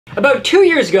About 2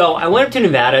 years ago, I went up to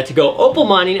Nevada to go opal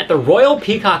mining at the Royal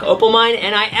Peacock Opal Mine,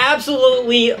 and I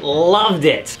absolutely loved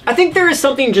it. I think there is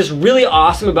something just really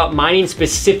awesome about mining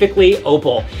specifically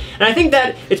opal. And I think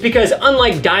that it's because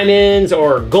unlike diamonds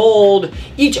or gold,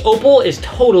 each opal is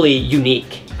totally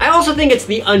unique. I also think it's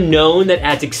the unknown that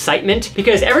adds excitement,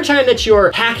 because every time that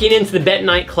you're hacking into the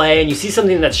bentonite clay and you see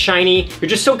something that's shiny, you're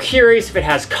just so curious if it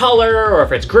has color, or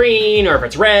if it's green, or if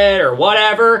it's red, or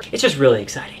whatever. It's just really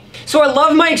exciting. So I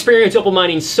love my experience opal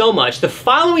mining so much. The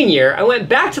following year, I went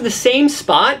back to the same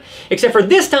spot, except for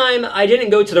this time, I didn't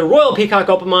go to the Royal Peacock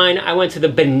Opal Mine, I went to the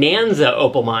Bonanza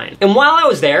Opal Mine. And while I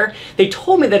was there, they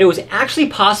told me that it was actually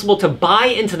possible to buy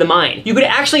into the mine. You could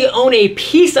actually own a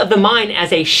piece of the mine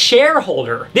as a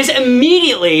shareholder. This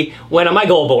immediately went on my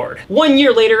goal board. 1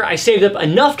 year later, I saved up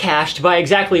enough cash to buy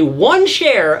exactly 1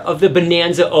 share of the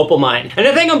Bonanza Opal Mine. And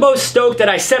I think I'm both stoked that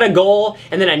I set a goal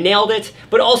and then I nailed it,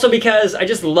 but also because I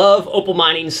just love opal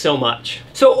mining so much.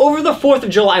 So over the 4th of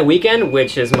July weekend,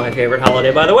 which is my favorite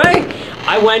holiday by the way,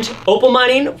 I went opal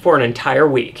mining for an entire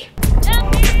week.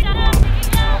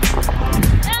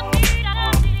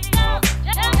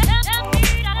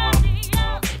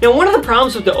 Now, one of the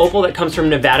problems with the opal that comes from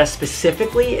Nevada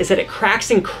specifically is that it cracks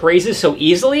and crazes so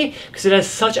easily because it has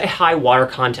such a high water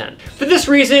content. For this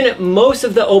reason, most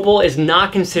of the opal is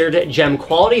not considered gem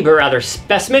quality, but rather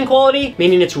specimen quality,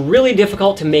 meaning it's really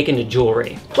difficult to make into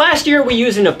jewelry. Last year, we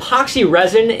used an epoxy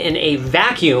resin in a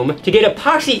vacuum to get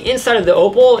epoxy inside of the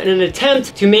opal in an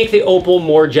attempt to make the opal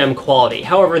more gem quality.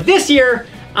 However, this year,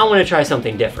 I want to try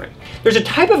something different. There's a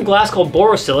type of glass called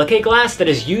borosilicate glass that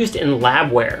is used in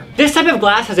labware. This type of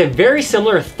glass has a very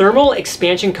similar thermal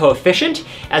expansion coefficient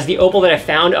as the opal that I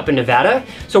found up in Nevada.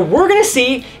 So we're gonna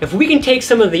see if we can take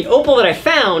some of the opal that I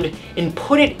found and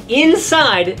put it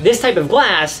inside this type of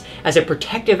glass as a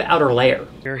protective outer layer.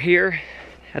 We're here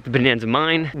at the Bonanza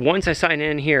Mine. Once I sign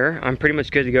in here, I'm pretty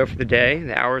much good to go for the day.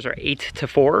 The hours are 8 to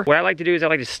 4. What I like to do is I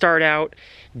like to start out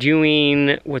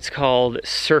doing what's called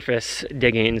surface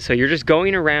digging. So you're just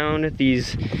going around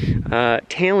these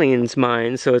tailings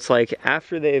mines. So it's like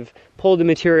after they've pulled the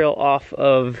material off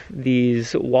of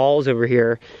these walls over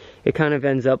here, it kind of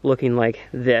ends up looking like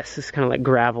this. It's kind of like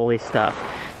gravelly stuff.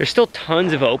 There's still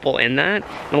tons of opal in that,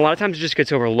 and a lot of times it just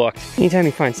gets overlooked. Anytime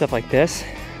you find stuff like this,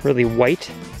 really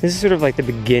white, this is sort of like the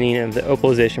beginning of the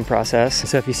opalization process.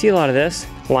 So if you see a lot of this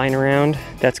lying around,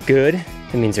 that's good.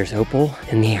 That means there's opal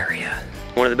in the area.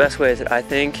 One of the best ways that I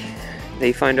think that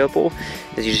you find opal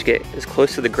is you just get as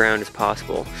close to the ground as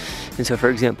possible. And so for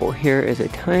example, here is a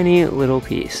tiny little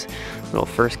piece. Little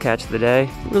first catch of the day.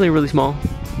 Really, really small,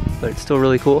 but it's still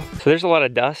really cool. So there's a lot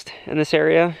of dust in this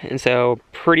area. And so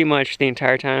pretty much the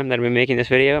entire time that I've been making this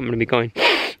video, I'm gonna be going,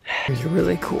 here's a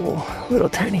really cool little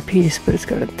tiny piece, but it's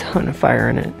got a ton of fire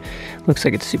in it. Looks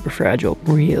like it's super fragile.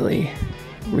 Really,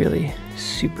 really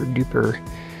super duper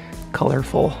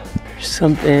colorful. There's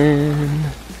something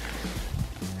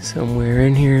somewhere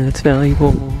in here that's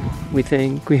valuable, we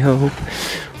think, we hope.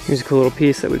 Here's a cool little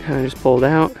piece that we kind of just pulled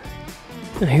out.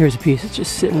 Now here's a piece that's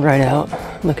just sitting right out.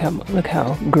 Look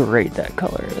how great that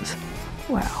color is.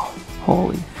 Wow,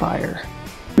 holy fire.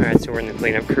 All right, so we're in the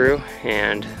cleanup crew,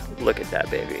 and look at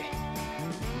that baby.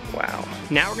 Wow.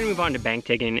 Now we're gonna move on to bank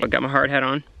digging. I got my hard hat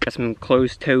on, got some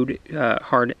closed-toed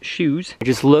hard shoes. I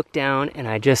just looked down and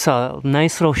I just saw a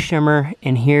nice little shimmer,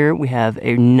 and here we have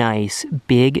a nice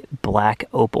big black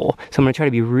opal. So I'm gonna try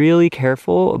to be really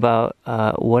careful about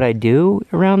what I do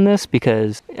around this,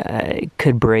 because it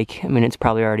could break. I mean, it's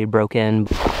probably already broken.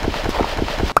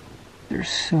 There's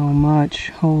so much,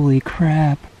 holy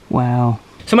crap. Wow.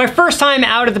 So my first time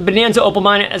out at the Bonanza Opal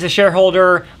Mine as a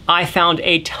shareholder, I found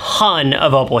a ton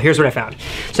of opal. Here's what I found.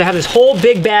 So I have this whole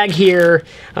big bag here.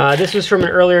 This was from an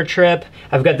earlier trip.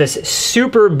 I've got this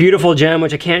super beautiful gem,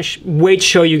 which I can't wait to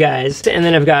show you guys. And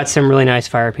then I've got some really nice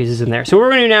fire pieces in there. So what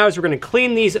we're gonna do now is we're gonna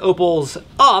clean these opals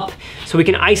up so we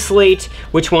can isolate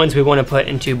which ones we wanna put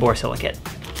into borosilicate.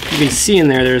 You can see in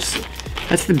there,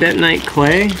 that's the bentonite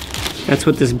clay. That's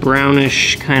what this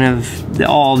brownish kind of,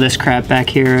 all this crap back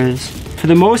here is. For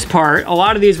the most part, a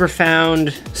lot of these were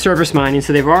found surface mining,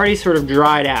 so they've already sort of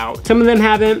dried out. Some of them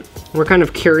haven't. We're kind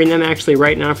of curing them actually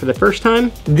right now for the first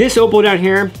time. This opal down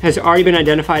here has already been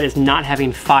identified as not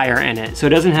having fire in it, so it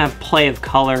doesn't have play of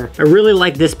color. I really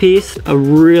like this piece, a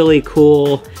really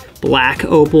cool black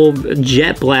opal,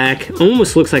 jet black,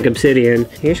 almost looks like obsidian.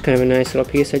 Here's kind of a nice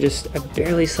little piece. I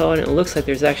barely saw it, and it looks like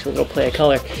there's actually a little play of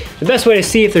color. The best way to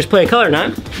see if there's play of color or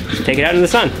not, take it out in the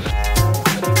sun.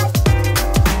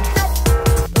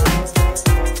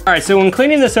 All right, so when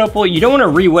cleaning this opal, you don't want to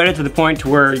re-wet it to the point to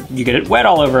where you get it wet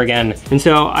all over again. And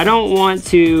so I don't want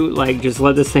to like just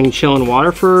let this thing chill in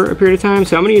water for a period of time.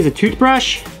 So I'm gonna use a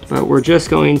toothbrush but we're just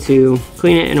going to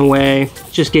clean it in a way,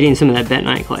 just getting some of that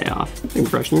bentonite clay off and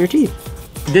brushing your teeth.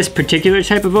 This particular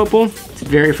type of opal, it's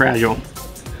very fragile.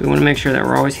 We want to make sure that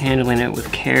we're always handling it with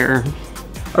care.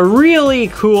 A really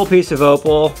cool piece of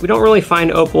opal. We don't really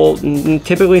find opal,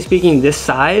 typically speaking, this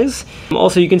size.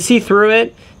 Also, you can see through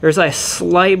it. There's a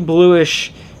slight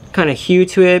bluish kind of hue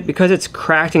to it. Because it's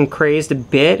cracked and crazed a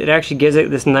bit, it actually gives it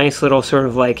this nice little sort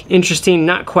of like interesting,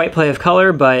 not quite play of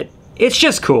color, but it's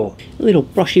just cool. A little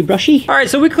brushy. All right,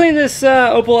 so we cleaned this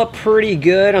opal up pretty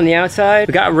good on the outside.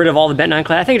 We got rid of all the bentonite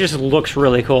clay. I think it just looks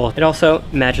really cool. It also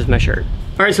matches my shirt.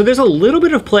 All right, so there's a little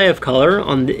bit of play of color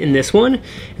in this one.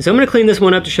 And so I'm gonna clean this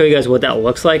one up to show you guys what that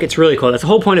looks like. It's really cool. That's the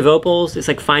whole point of opals. It's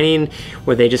like finding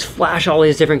where they just flash all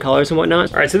these different colors and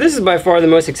whatnot. All right, so this is by far the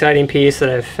most exciting piece that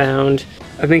I've found.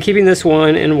 I've been keeping this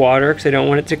one in water because I don't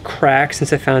want it to crack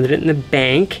since I found it in the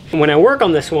bank. And when I work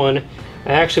on this one,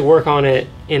 I actually work on it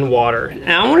in water.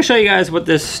 Now I want to show you guys what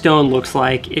this stone looks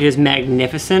like. It is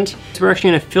magnificent. So we're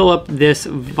actually gonna fill up this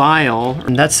vial,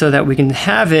 and that's so that we can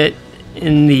have it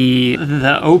in the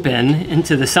open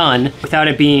into the sun without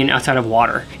it being outside of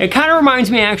water. It kind of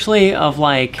reminds me actually of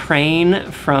like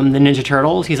Crane from the Ninja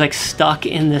Turtles. He's like stuck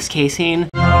in this casing.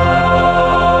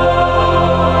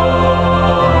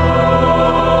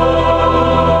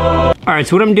 All right,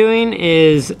 so what I'm doing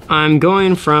is I'm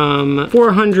going from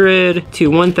 400 to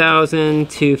 1000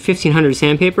 to 1500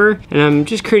 sandpaper, and I'm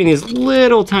just creating these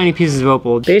little tiny pieces of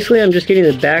opal. Basically, I'm just getting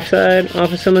the backside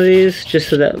off of some of these just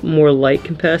so that more light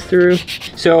can pass through.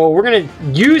 So we're gonna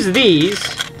use these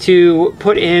to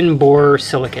put in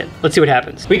borosilicate. Let's see what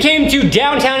happens. We came to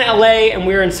downtown LA and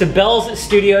we're in Sibel's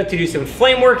studio to do some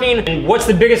flame working. And what's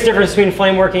the biggest difference between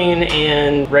flame working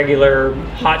and regular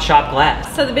hot shop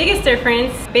glass? So the biggest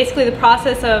difference, basically the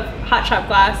process of hot shop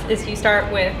glass is you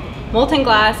start with molten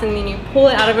glass and then you pull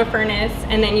it out of a furnace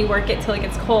and then you work it till it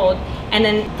gets cold. And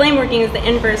then flame working is the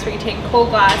inverse, where you take cold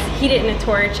glass, heat it in a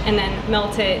torch, and then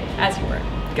melt it as you work.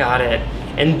 Got it.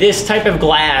 And this type of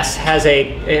glass has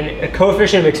a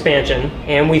coefficient of expansion,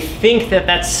 and we think that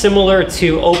that's similar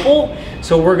to opal.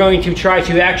 So we're going to try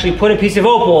to actually put a piece of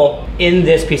opal in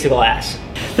this piece of glass.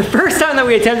 The first time that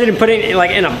we attempted to put it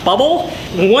like in a bubble,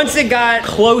 once it got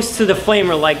close to the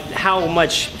flame, or like how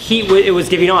much heat it was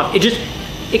giving off, it just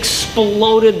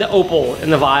exploded the opal in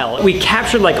the vial. We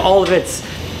captured like all of its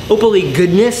opal-y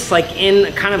goodness, like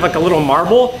in kind of like a little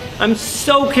marble. I'm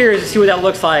so curious to see what that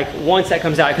looks like once that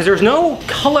comes out, because there's no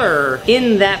color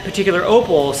in that particular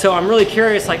opal. So I'm really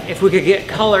curious, like if we could get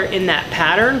color in that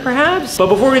pattern perhaps. But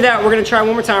before we do that, we're gonna try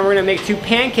one more time. We're gonna make 2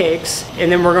 pancakes,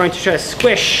 and then we're going to try to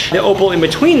squish the opal in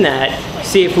between that,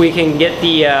 see if we can get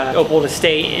the opal to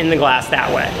stay in the glass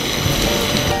that way.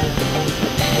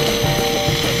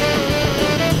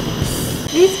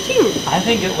 It's cute. I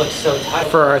think it looks so tight.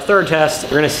 For our third test,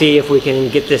 we're gonna see if we can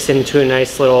get this into a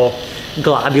nice little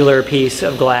globular piece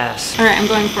of glass. All right, I'm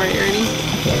going for it. You ready?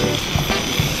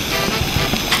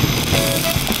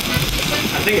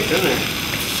 I think it's in there.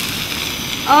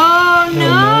 Oh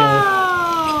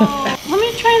no! Let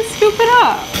me try and scoop it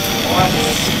up.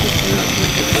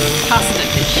 Pasta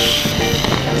fish.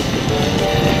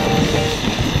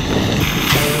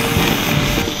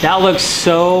 That looks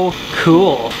so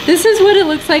cool. This is what it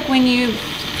looks like when you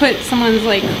put someone's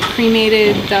like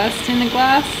cremated dust in a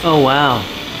glass. Oh wow.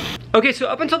 Okay, so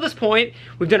up until this point,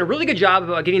 we've done a really good job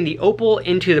about getting the opal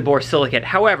into the borosilicate.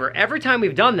 However, every time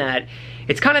we've done that,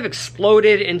 it's kind of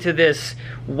exploded into this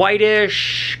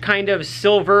whitish, kind of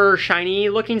silver, shiny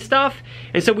looking stuff.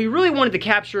 And so we really wanted to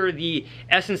capture the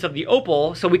essence of the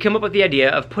opal, so we came up with the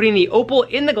idea of putting the opal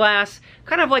in the glass,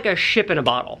 kind of like a ship in a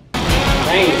bottle.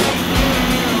 Right.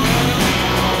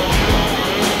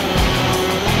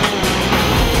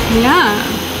 Yeah,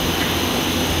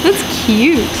 that's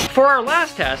cute. For our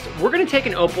last test, we're gonna take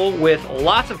an opal with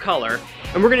lots of color,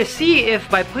 and we're gonna see if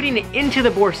by putting it into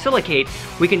the borosilicate,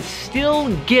 we can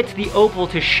still get the opal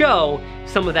to show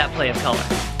some of that play of color.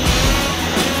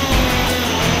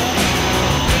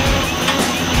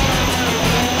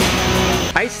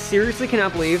 I seriously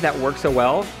cannot believe that worked so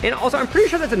well. And also, I'm pretty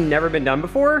sure that's never been done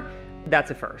before.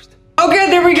 That's a first. Okay,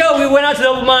 there we go. We went out to the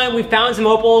opal mine, we found some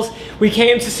opals, we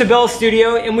came to Sibel's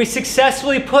studio, and we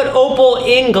successfully put opal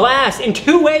in glass in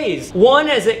 2 ways. One,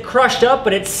 as it crushed up,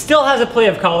 but it still has a play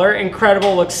of color.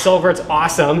 Incredible, looks silver, it's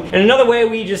awesome. And another way,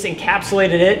 we just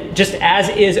encapsulated it, just as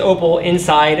is opal,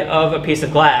 inside of a piece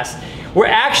of glass. We're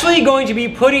actually going to be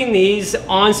putting these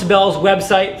on Sibel's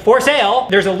website for sale.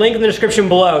 There's a link in the description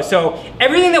below. So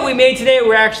everything that we made today,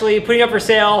 we're actually putting up for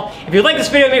sale. If you like this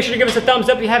video, make sure to give us a thumbs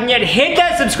up. If you haven't yet, hit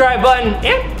that subscribe button,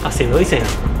 and I'll see you really soon.